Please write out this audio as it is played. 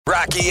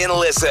Rocky and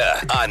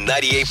Alyssa on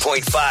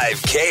 98.5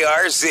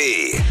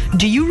 KRZ.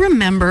 Do you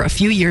remember a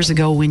few years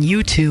ago when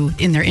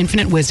U2, in their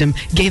infinite wisdom,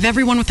 gave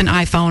everyone with an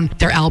iPhone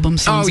their album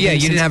songs? Oh, yeah,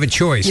 you didn't have a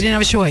choice. You didn't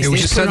have a choice. It was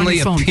just suddenly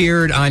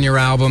appeared on your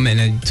album and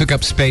it took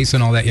up space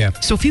and all that, yeah.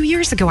 So a few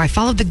years ago, I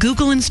followed the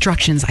Google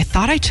instructions. I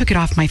thought I took it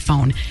off my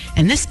phone,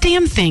 and this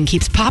damn thing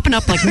keeps popping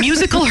up like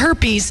musical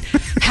herpes.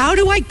 How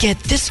do I get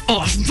this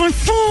off my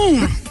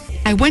phone?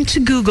 I went to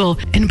Google,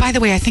 and by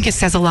the way, I think it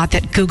says a lot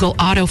that Google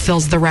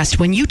autofills the rest.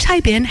 When you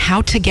type in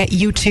how to get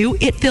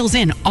U2, it fills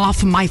in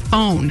off my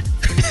phone.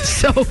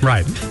 So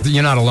right.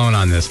 You're not alone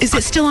on this. Is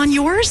it still on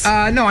yours?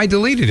 No, I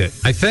deleted it.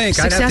 I think.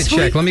 I'd have to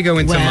check. Let me go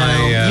into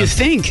my... you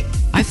think?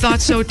 I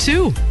thought so,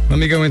 too. Let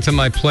me go into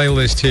my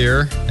playlist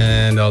here,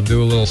 and I'll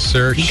do a little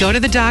search. You go to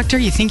the doctor,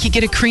 you think you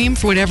get a cream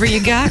for whatever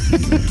you got?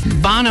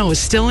 Bono is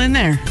still in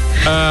there.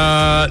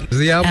 Is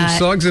the album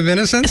Songs of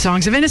Innocence?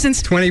 Songs of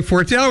Innocence.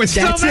 2014. Oh, it's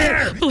That's still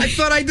there! I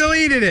thought I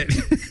deleted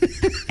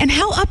it. And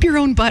how up your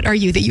own butt are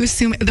you that you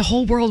assume the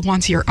whole world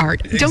wants your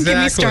art? Don't get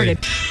me started.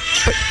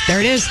 But there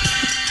it is.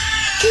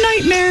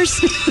 Nightmares.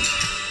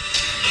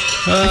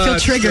 I feel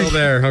triggered. It's still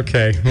there.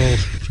 Okay, we'll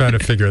try to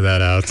figure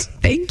that out.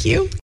 Thank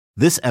you.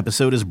 This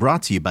episode is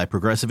brought to you by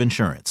Progressive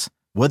Insurance.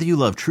 Whether you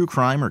love true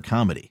crime or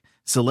comedy,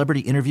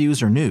 celebrity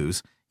interviews or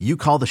news, you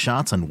call the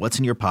shots on what's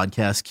in your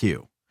podcast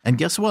queue. And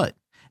guess what?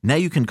 Now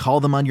you can call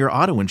them on your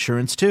auto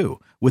insurance too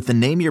with the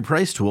Name Your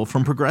Price tool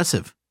from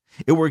Progressive.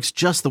 It works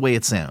just the way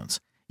it sounds.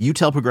 You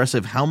tell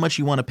Progressive how much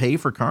you want to pay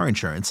for car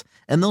insurance,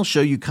 and they'll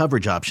show you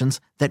coverage options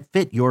that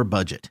fit your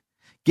budget.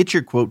 Get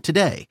your quote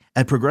today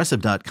at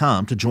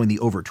Progressive.com to join the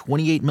over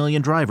 28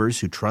 million drivers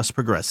who trust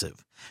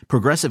Progressive.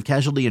 Progressive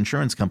Casualty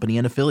Insurance Company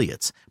and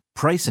Affiliates.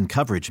 Price and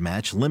coverage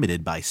match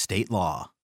limited by state law.